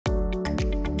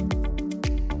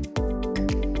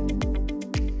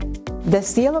The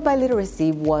Seal of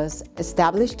Biliteracy was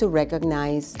established to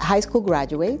recognize high school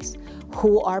graduates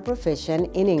who are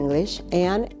proficient in English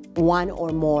and one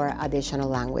or more additional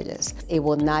languages. It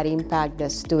will not impact the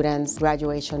student's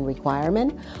graduation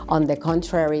requirement. On the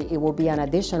contrary, it will be an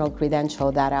additional credential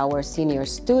that our senior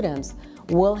students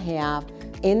will have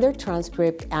in their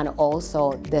transcript and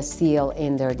also the seal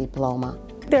in their diploma.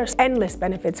 There's endless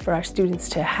benefits for our students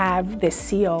to have this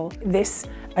seal. This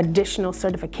additional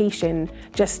certification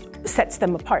just sets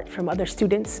them apart from other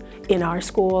students in our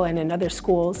school and in other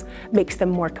schools, makes them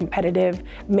more competitive,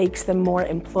 makes them more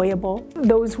employable.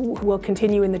 Those who will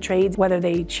continue in the trades, whether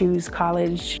they choose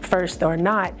college first or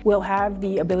not, will have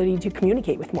the ability to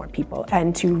communicate with more people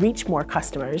and to reach more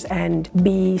customers and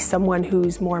be someone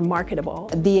who's more marketable.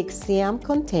 The exam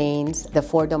contains the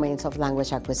 4 domains of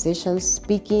language acquisition: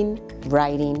 speaking,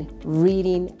 writing,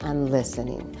 reading, and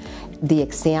listening. The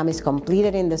exam is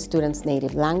completed in the student's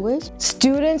native language.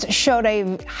 Students showed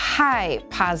a high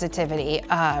positivity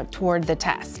toward the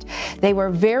test. They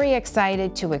were very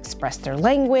excited to express their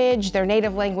language, their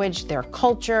native language, their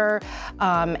culture,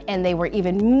 and they were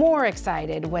even more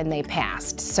excited when they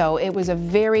passed. So it was a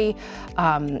very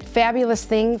fabulous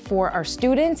thing for our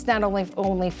students, not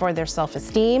only for their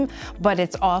self-esteem, but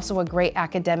it's also a great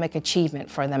academic achievement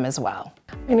for them as well.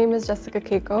 My name is Jessica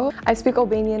Keiko. I speak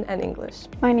Albanian and English.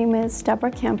 My name is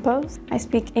Deborah Campos. I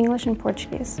speak English and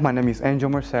Portuguese. My name is Angel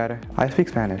Merced. I speak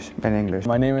Spanish and English.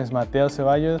 My name is Mateo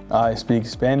Ceballos. I speak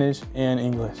Spanish and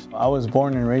English. I was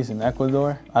born and raised in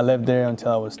Ecuador. I lived there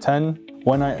until I was 10.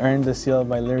 When I earned the Seal of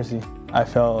Biliteracy, I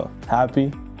felt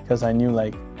happy because I knew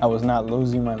I was not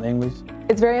losing my language.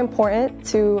 It's very important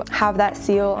to have that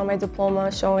seal on my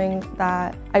diploma showing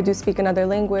that I do speak another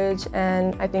language,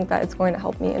 and I think that it's going to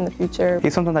help me in the future.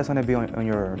 It's something that's going to be on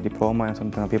your diploma and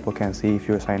something that people can see if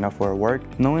you're signing up for work.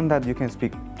 Knowing that you can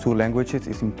speak 2 languages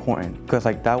is important because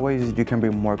that way you can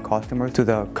bring more customers to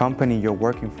the company you're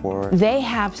working for. They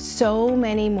have so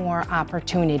many more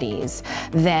opportunities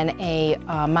than a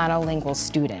monolingual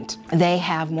student. They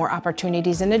have more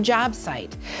opportunities in a job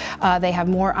site. They have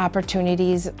more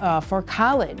opportunities for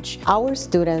college. Our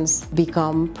students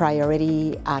become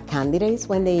priority candidates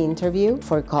when they interview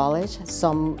for college.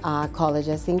 Some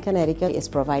colleges in Connecticut is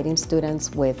providing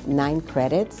students with 9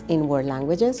 credits in world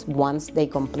languages once they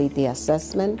complete the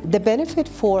assessment. The benefit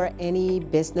for any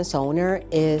business owner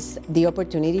is the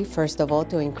opportunity, first of all,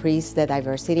 to increase the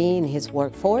diversity in his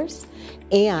workforce,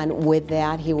 and with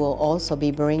that he will also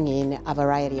be bringing a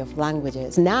variety of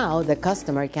languages. Now the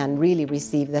customer can really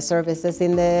receive the services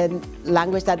in the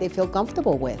language that they feel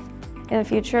comfortable with. In the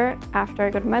future, after I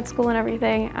go to med school and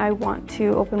everything, I want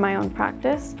to open my own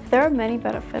practice. There are many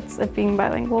benefits of being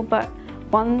bilingual, but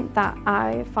one that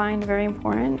I find very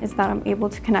important is that I'm able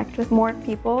to connect with more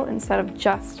people instead of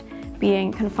just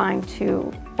being confined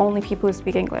to only people who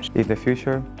speak English. In the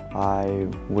future, I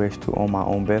wish to own my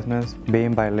own business.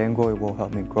 Being bilingual, it will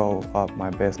help me grow up my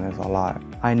business a lot.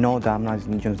 I know that I'm not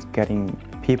just getting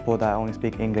people that only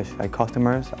speak English like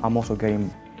customers, I'm also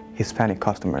getting Hispanic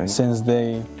customers. Since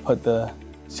they put the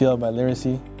Seal of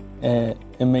Biliteracy,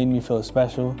 it made me feel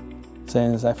special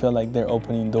since I feel like they're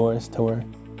opening doors toward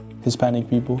Hispanic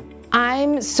people.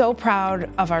 I'm so proud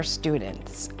of our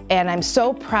students, and I'm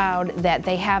so proud that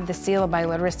they have the Seal of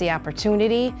Biliteracy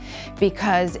opportunity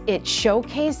because it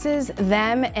showcases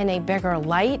them in a bigger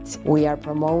light. We are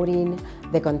promoting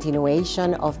the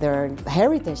continuation of their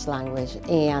heritage language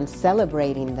and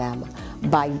celebrating them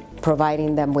by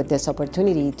providing them with this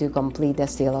opportunity to complete the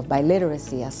Seal of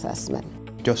Biliteracy assessment.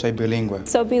 Yo soy bilingüe.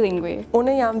 So bilingüe.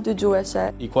 Una jam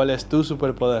dëgjuese. ¿Y cuál es tu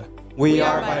superpoder? We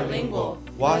are bilingual.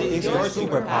 What is your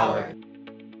superpower?